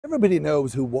Everybody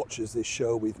knows who watches this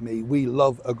show with me. We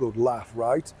love a good laugh,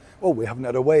 right? Well, we haven't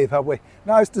had a wave, have we?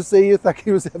 Nice to see you. Thank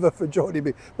you as ever for joining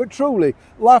me. But truly,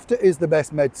 laughter is the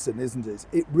best medicine, isn't it?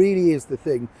 It really is the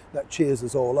thing that cheers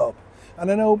us all up.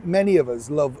 And I know many of us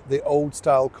love the old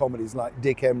style comedies like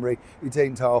Dick Emery, It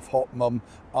Ain't Half Hot Mum,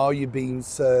 Are You Being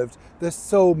Served? There's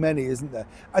so many, isn't there?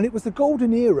 And it was the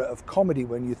golden era of comedy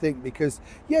when you think, because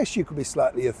yes, you could be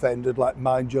slightly offended, like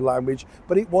Mind Your Language,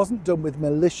 but it wasn't done with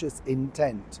malicious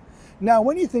intent. Now,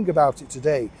 when you think about it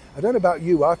today, I don't know about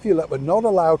you, I feel like we're not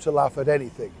allowed to laugh at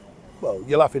anything. Well,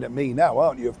 you're laughing at me now,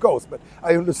 aren't you? Of course, but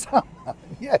I understand that,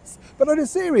 yes. But on a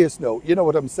serious note, you know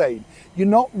what I'm saying? You're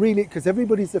not really, because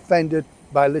everybody's offended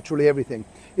by literally everything.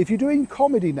 If you're doing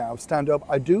comedy now, stand up,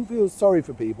 I do feel sorry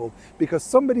for people, because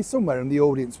somebody somewhere in the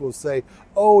audience will say,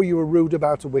 oh, you were rude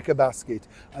about a wicker basket,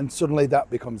 and suddenly that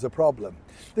becomes a problem.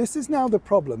 This is now the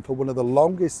problem for one of the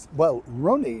longest, well,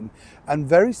 running and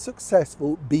very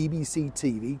successful BBC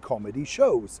TV comedy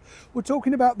shows. We're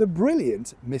talking about the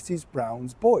brilliant Mrs.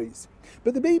 Brown's Boys.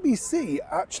 But the BBC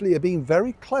actually are being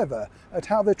very clever at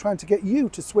how they're trying to get you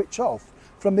to switch off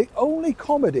from the only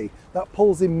comedy that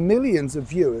pulls in millions of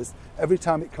viewers every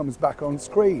time it comes back on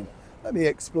screen. Let me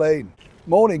explain.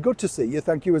 Morning, good to see you.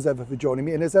 Thank you as ever for joining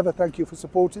me, and as ever, thank you for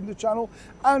supporting the channel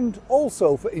and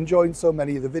also for enjoying so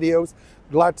many of the videos.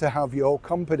 Glad to have your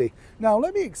company. Now,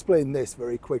 let me explain this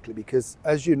very quickly, because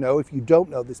as you know, if you don't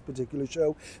know this particular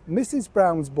show, Mrs.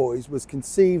 Brown's Boys was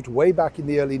conceived way back in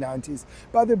the early 90s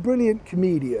by the brilliant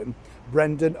comedian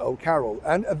Brendan O'Carroll,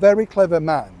 and a very clever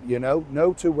man, you know,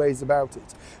 no two ways about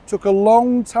it. Took a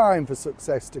long time for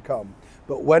success to come,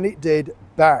 but when it did,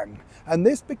 bang. And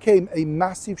this became a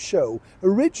massive show,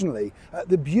 originally at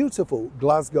the beautiful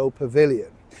Glasgow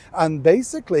Pavilion. And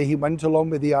basically he went along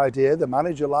with the idea, the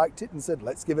manager liked it and said,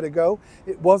 let's give it a go.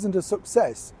 It wasn't a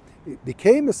success. It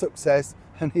became a success,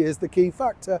 and here's the key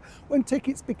factor: when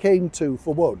tickets became 2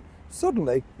 for 1.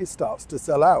 Suddenly it starts to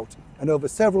sell out. And over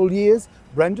several years,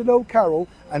 Brendan O'Carroll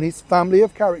and his family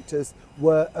of characters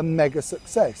were a mega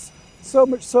success. So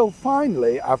much so,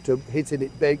 finally, after hitting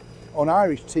it big on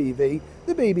Irish TV,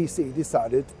 the BBC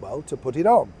decided, well, to put it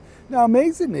on. Now,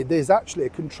 amazingly, there's actually a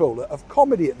controller of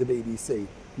comedy at the BBC,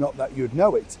 not that you'd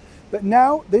know it. But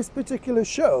now this particular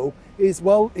show is,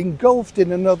 well, engulfed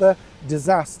in another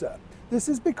disaster. This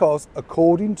is because,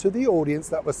 according to the audience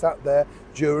that was sat there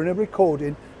during a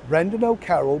recording, Brendan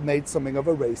O'Carroll made something of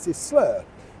a racist slur.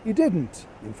 He didn't.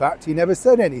 In fact, he never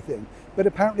said anything, but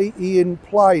apparently he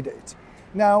implied it.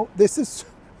 Now, this is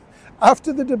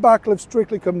after the debacle of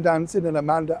Strictly Come Dancing and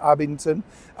Amanda Abbington,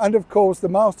 and of course the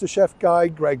MasterChef guy,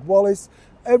 Greg Wallace.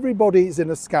 Everybody's in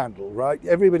a scandal, right?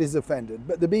 Everybody's offended,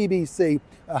 but the BBC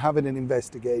are having an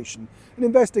investigation. An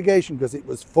investigation because it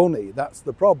was funny, that's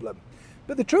the problem.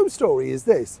 But the true story is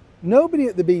this: nobody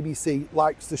at the BBC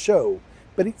likes the show,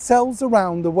 but it sells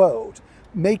around the world,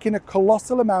 making a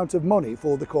colossal amount of money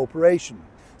for the corporation.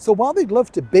 So while they'd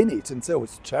love to bin it and say, oh,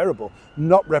 it's terrible,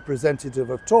 not representative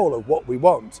at all of what we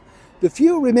want, the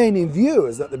few remaining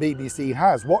viewers that the BBC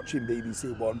has watching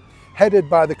BBC One, headed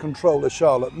by the controller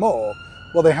Charlotte Moore,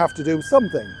 well, they have to do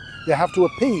something. They have to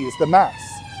appease the mass.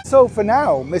 So for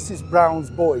now, Mrs.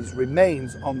 Brown's Boys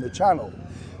remains on the channel.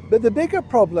 But the bigger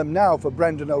problem now for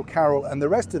Brendan O'Carroll and the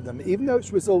rest of them, even though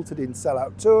it's resulted in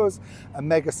sellout tours, a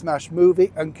mega smash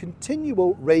movie and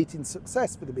continual rating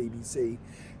success for the BBC,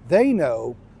 they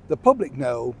know, the public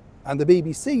know, and the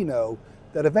BBC know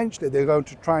that eventually they're going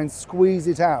to try and squeeze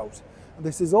it out. And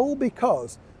this is all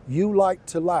because you like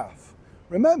to laugh.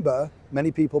 Remember,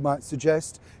 many people might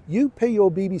suggest, you pay your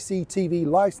BBC TV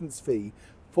licence fee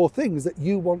for things that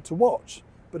you want to watch.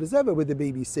 But as ever with the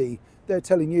BBC, they're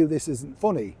telling you this isn't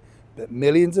funny. But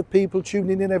millions of people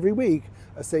tuning in every week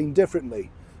are saying differently.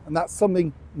 And that's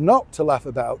something not to laugh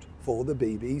about for the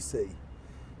BBC.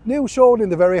 Neil Sean in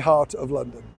the very heart of London.